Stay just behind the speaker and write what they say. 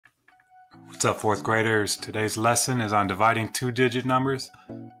What's up, fourth graders? Today's lesson is on dividing two-digit numbers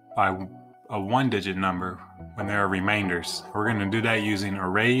by a one-digit number when there are remainders. We're going to do that using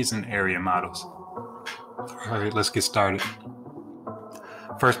arrays and area models. All right, let's get started.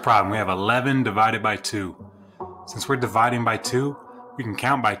 First problem, we have 11 divided by 2. Since we're dividing by 2, we can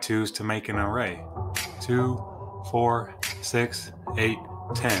count by 2s to make an array. 2, 4, 6, 8,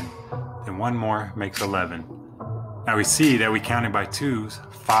 10. And one more makes 11. Now we see that we counted by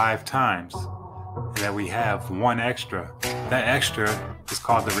 2s 5 times, and that we have one extra. That extra is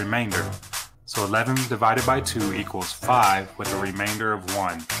called the remainder. So 11 divided by 2 equals 5 with a remainder of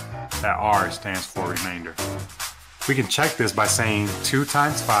 1. That R stands for remainder. We can check this by saying 2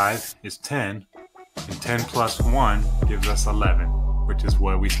 times 5 is 10, and 10 plus 1 gives us 11, which is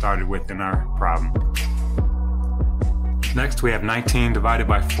what we started with in our problem. Next we have 19 divided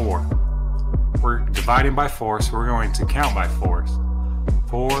by 4. We're dividing by 4, so we're going to count by 4s.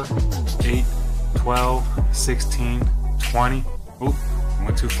 4, 8, 12, 16, 20. Oop,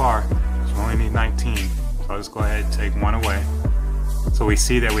 went too far. So we only need 19. So I'll just go ahead and take one away. So we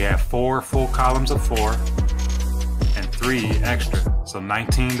see that we have 4 full columns of 4 and 3 extra. So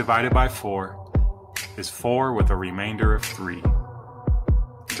 19 divided by 4 is 4 with a remainder of 3.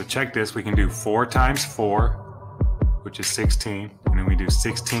 To check this, we can do 4 times 4, which is 16. And then we do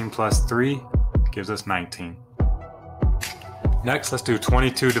 16 plus 3 gives us 19. Next, let's do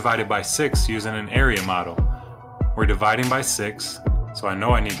 22 divided by 6 using an area model. We're dividing by 6, so I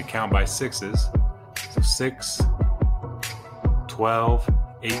know I need to count by 6s. So 6, 12,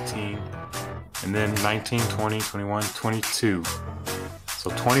 18, and then 19, 20, 21, 22. So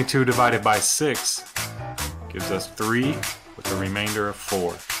 22 divided by 6 gives us 3 with a remainder of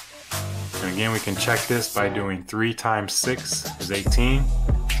 4. And again, we can check this by doing 3 times 6 is 18,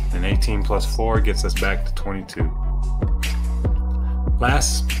 and 18 plus 4 gets us back to 22.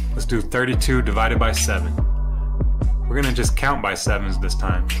 Last, let's do 32 divided by 7. We're going to just count by 7s this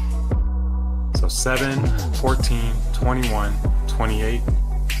time. So 7, 14, 21, 28.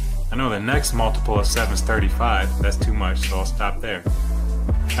 I know the next multiple of 7 is 35. That's too much, so I'll stop there.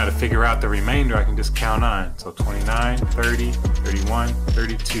 Now to figure out the remainder, I can just count on. So 29, 30, 31,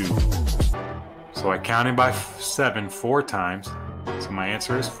 32. So I counted by 7 4 times. So my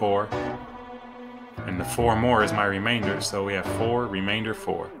answer is 4. And the 4 more is my remainder, so we have 4, remainder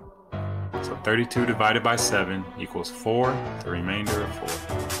 4. So 32 divided by 7 equals 4, the remainder of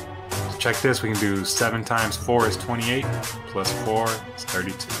 4. To check this, we can do 7 times 4 is 28, plus 4 is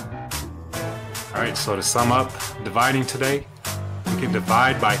 32. Alright, so to sum up dividing today, we can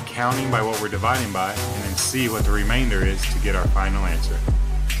divide by counting by what we're dividing by, and then see what the remainder is to get our final answer.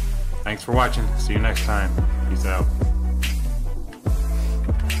 Thanks for watching. See you next time. Peace out.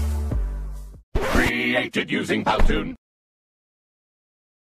 Created using Powtoon.